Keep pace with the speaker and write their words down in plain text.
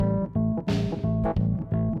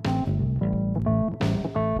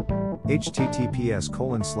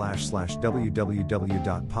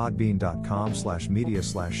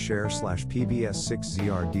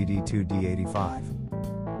https://www.podbean.com/media/share/pbs6zrdd2d85.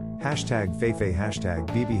 Hashtag Feifei, hashtag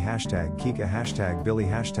Bibi, hashtag Kika, hashtag Billy,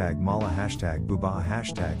 hashtag Mala, hashtag Booba,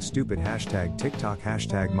 hashtag Stupid, hashtag TikTok,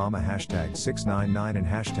 hashtag Mama, hashtag 699 and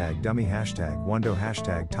hashtag Dummy, hashtag Wundo,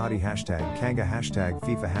 hashtag Toddy, hashtag Kanga, hashtag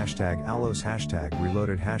FIFA, hashtag Alos, hashtag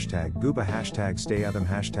Reloaded, hashtag Gooba, hashtag Stay Atham,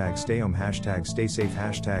 hashtag Stay Home, hashtag Stay Safe,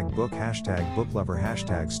 hashtag Book, hashtag Book Lover,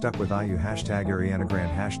 hashtag Stuck with IU, hashtag Ariana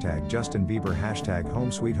Grande, hashtag Justin Bieber, hashtag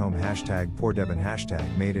Home Sweet Home, hashtag Poor Devin, hashtag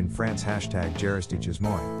Made in France, hashtag Jaristiches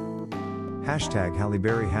Moy. Hashtag Halle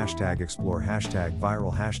Berry, hashtag Explore, hashtag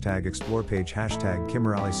Viral, hashtag Explore Page, hashtag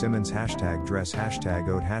Kimberly Simmons, hashtag Dress, hashtag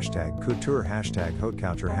Ode, hashtag Couture, hashtag Haute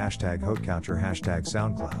Couture, hashtag Haute Couture, hashtag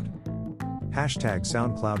SoundCloud. Hashtag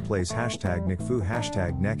SoundCloud Plays, hashtag NickFu,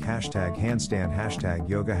 hashtag Neck, hashtag Handstand, hashtag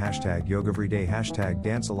Yoga, hashtag Yoga Everyday, hashtag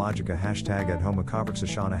Danceologica, hashtag At Home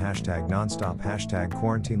Conversation, hashtag Nonstop, hashtag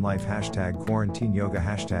Quarantine Life, hashtag Quarantine Yoga,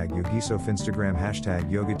 hashtag Yogisof, Instagram,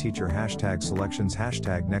 hashtag Yoga Teacher, hashtag Selections,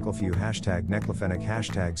 hashtag Necklefew, hashtag Necklefenic,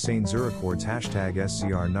 hashtag Saint Zurichords, hashtag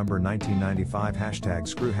SCR number 1995, hashtag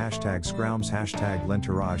Screw, hashtag Scroums, hashtag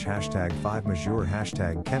Lentourage, hashtag 5 Majour,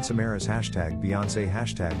 hashtag Kensamaras, hashtag Beyonce,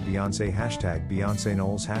 hashtag Beyonce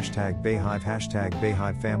Knowles, hashtag Bayhive, hashtag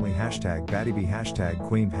Bayhive Family, hashtag Baddybee, hashtag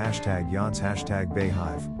Queen, hashtag Yance, hashtag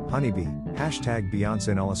Bayhive, Honeybee, hashtag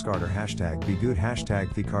Beyonce Nullis Carter, hashtag Be Good,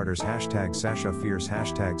 hashtag The Carters, hashtag Sasha Fierce,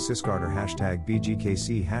 hashtag Sis Carter, hashtag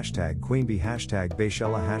BGKC, hashtag Queen Bee, hashtag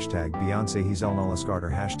Bayshella, hashtag Beyonce Hazel Nullis Carter,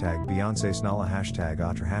 hashtag Beyonce Snala, hashtag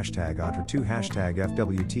Otter 2, hashtag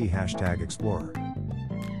FWT, hashtag Explorer,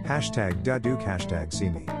 hashtag Da Duke, hashtag See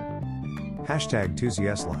Me, hashtag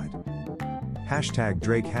Tuesday Slide, hashtag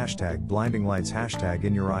Drake, hashtag Blinding Lights, hashtag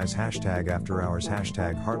In Your Eyes, hashtag After Hours,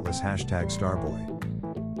 hashtag Heartless, hashtag Starboy,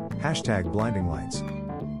 hashtag Blinding Lights,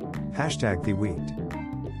 hashtag The Wheat,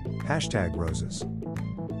 hashtag Roses,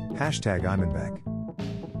 hashtag Imanbek,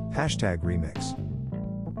 hashtag Remix,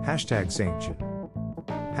 hashtag Saint John,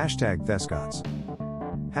 hashtag Thescots,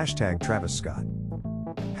 hashtag Travis Scott,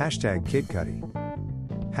 hashtag Kid Cudi,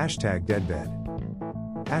 hashtag Deadbed,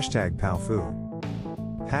 hashtag Pao Fu,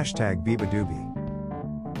 hashtag Biba Doobie,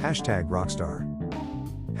 hashtag Rockstar,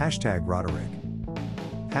 hashtag Roderick,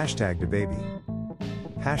 hashtag DaBaby,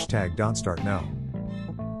 hashtag Don't Start No,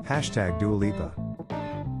 hashtag Dua Lipa,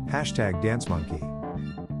 hashtag Dance Monkey,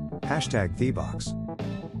 hashtag Thebox,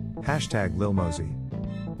 hashtag Lil Mosey,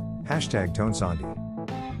 hashtag Tone Sandi,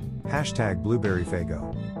 hashtag Blueberry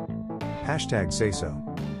Fago, hashtag Say So,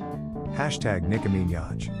 hashtag Nicki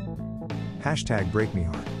Minaj, hashtag Break Me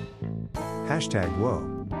Heart, hashtag Whoa,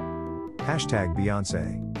 hashtag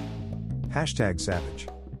Beyonce, hashtag Savage,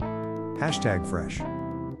 hashtag Fresh,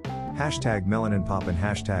 hashtag Melanin Poppin',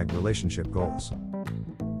 hashtag Relationship Goals,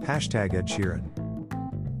 hashtag Ed Sheeran,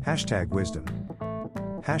 hashtag Wisdom,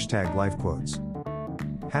 hashtag Life Quotes,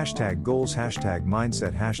 hashtag Goals, hashtag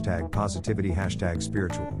Mindset, hashtag Positivity, hashtag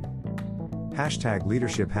Spiritual, hashtag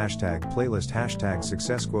Leadership, hashtag Playlist, hashtag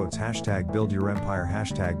Success Quotes, hashtag Build Your Empire,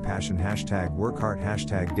 hashtag Passion, hashtag Work Hard,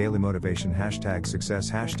 hashtag Daily Motivation, hashtag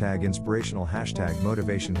Success, hashtag Inspirational, hashtag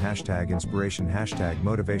Motivation, hashtag Inspiration, hashtag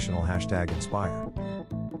Motivational, hashtag Inspire,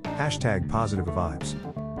 hashtag Positive Vibes,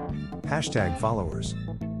 hashtag Followers,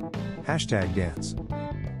 hashtag Dance,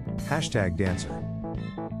 hashtag Dancer,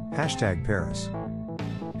 hashtag Paris,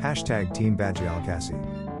 hashtag Team Badji Al-Kassi,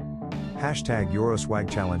 hashtag Euroswag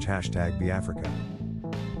Challenge, hashtag BeAfrica,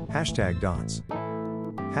 hashtag Dance,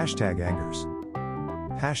 hashtag Angers,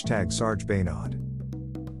 hashtag Sarge Baynod,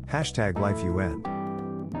 hashtag Life UN,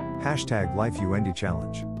 hashtag Life UND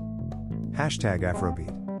Challenge, hashtag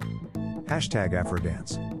Afrobeat, hashtag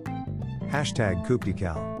Afrodance, hashtag Coupe de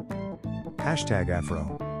Cal, hashtag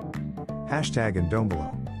Afro, hashtag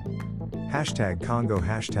Ndombolo, hashtag Congo,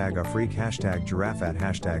 hashtag Afrique, hashtag Girafat,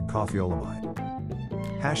 hashtag Coffeeolamide,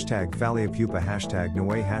 hashtag Thalia Pupa, hashtag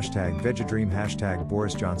Noe, hashtag Vegadream, hashtag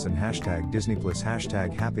Boris Johnson, hashtag Disney Plus,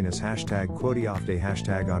 hashtag Happiness, hashtag Quote Off Day,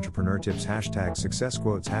 hashtag Entrepreneur Tips, hashtag Success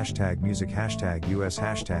Quotes, hashtag Music, hashtag US,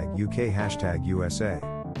 hashtag UK, hashtag USA,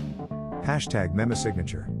 hashtag Mema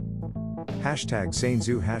Signature, hashtag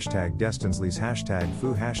Sainzu, hashtag Destinsleys, hashtag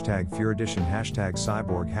Fu, hashtag Furidition, hashtag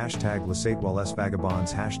Cyborg, hashtag Lesatewales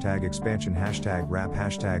Vagabonds, hashtag Expansion, hashtag Rap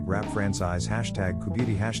Franchise, hashtag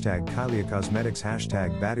Kubeauty, hashtag Kylie Cosmetics,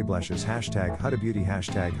 hashtag Baddyblushes, hashtag Huda Beauty,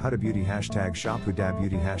 hashtag Shop Huda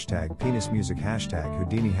Beauty, hashtag Penis Music, hashtag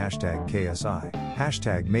Houdini, hashtag KSI,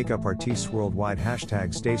 hashtag Makeup Artists Worldwide,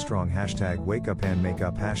 hashtag Stay Strong, hashtag Wake Up and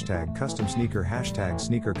Makeup, hashtag Custom Sneaker, hashtag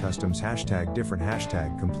Sneaker Customs, hashtag Different,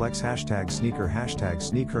 hashtag Complex, hashtag sneaker hashtag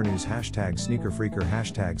sneaker news hashtag sneaker freaker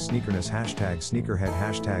hashtag sneakerness hashtag sneakerhead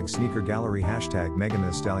hashtag sneaker gallery hashtag Megan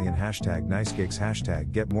Thee Stallion hashtag nice gigs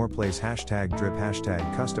hashtag get more plays hashtag drip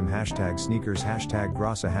hashtag custom hashtag sneakers hashtag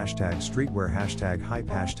grassa hashtag streetwear hashtag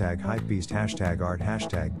hype beast hashtag art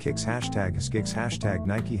hashtag kicks hashtag skiks hashtag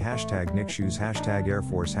Nike hashtag Nick shoes hashtag Air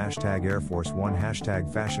Force One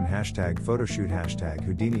hashtag fashion hashtag photoshoot hashtag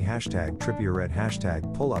Houdini hashtag Trippierette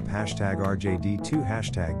hashtag pull up hashtag RJD2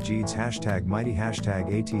 hashtag Jeeds hashtag mighty hashtag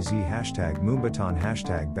ATZ hashtag Moombaton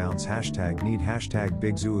hashtag bounce hashtag need hashtag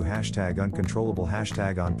Big Zoo hashtag uncontrollable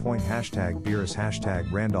hashtag on point hashtag Beerus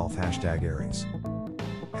hashtag Randolph hashtag Aries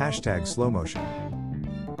hashtag slow motion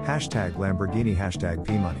hashtag Lamborghini hashtag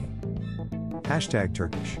P-Money hashtag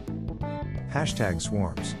Turkish hashtag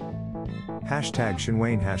swarms hashtag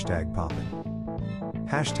Shinwane hashtag poppin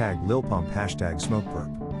hashtag Lil Pump hashtag smoke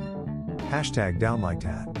perp hashtag down like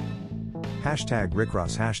that hashtag Rick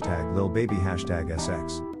Ross hashtag Lil Baby hashtag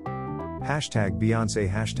SX hashtag Beyonce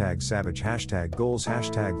hashtag savage hashtag goals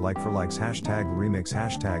hashtag like for likes hashtag remix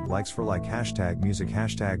hashtag likes for like hashtag music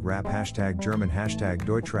hashtag rap hashtag German hashtag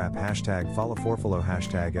Deutschrap hashtag follow forfollow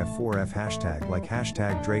hashtag F4F hashtag like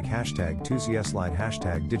hashtag Drake hashtag 2CS slide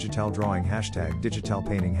hashtag digital drawing hashtag digital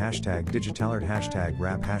painting hashtag digital art hashtag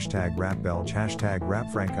rap belge hashtag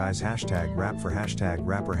rap frank eyes hashtag rap for hashtag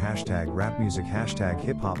rapper hashtag rap music hashtag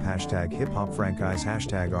hip hop frank eyes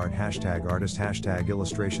hashtag art hashtag artist hashtag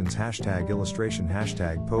illustrations hashtag illustration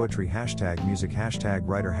hashtag poetry hashtag music hashtag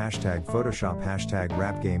writer hashtag photoshop hashtag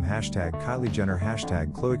rap game hashtag Kylie Jenner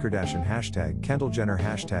hashtag Khloe Kardashian hashtag Kendall Jenner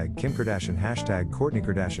hashtag Kim Kardashian hashtag Kourtney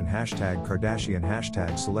Kardashian hashtag Kardashian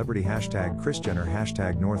hashtag celebrity hashtag Kris Jenner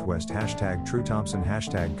hashtag Northwest hashtag True Thompson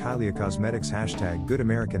hashtag Kylie Cosmetics hashtag Good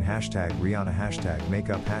American hashtag Rihanna hashtag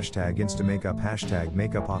makeup hashtag Insta makeup hashtag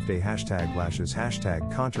makeup off day hashtag lashes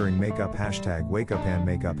hashtag contouring makeup hashtag wake up and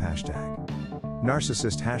makeup hashtag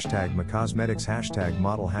narcissist hashtag macosmetics hashtag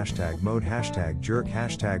model hashtag mode hashtag jerk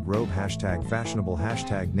hashtag robe hashtag fashionable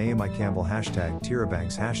hashtag Naomi Campbell hashtag Tyra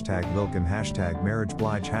Banks hashtag Lil Kim hashtag marriage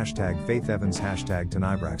blige hashtag Faith Evans hashtag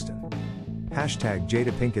Tanai Braxton hashtag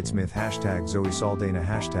Jada Pinkett Smith hashtag Zoe Saldana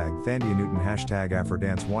hashtag Thandie Newton hashtag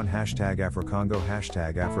Afrodance1 hashtag Afrocongo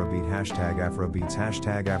hashtag Afrobeat hashtag Afrobeats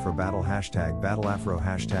hashtag Afrobattle hashtag Battle Afro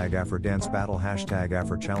hashtag Afrodance Battle hashtag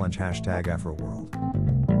Afrochallenge hashtag Afroworld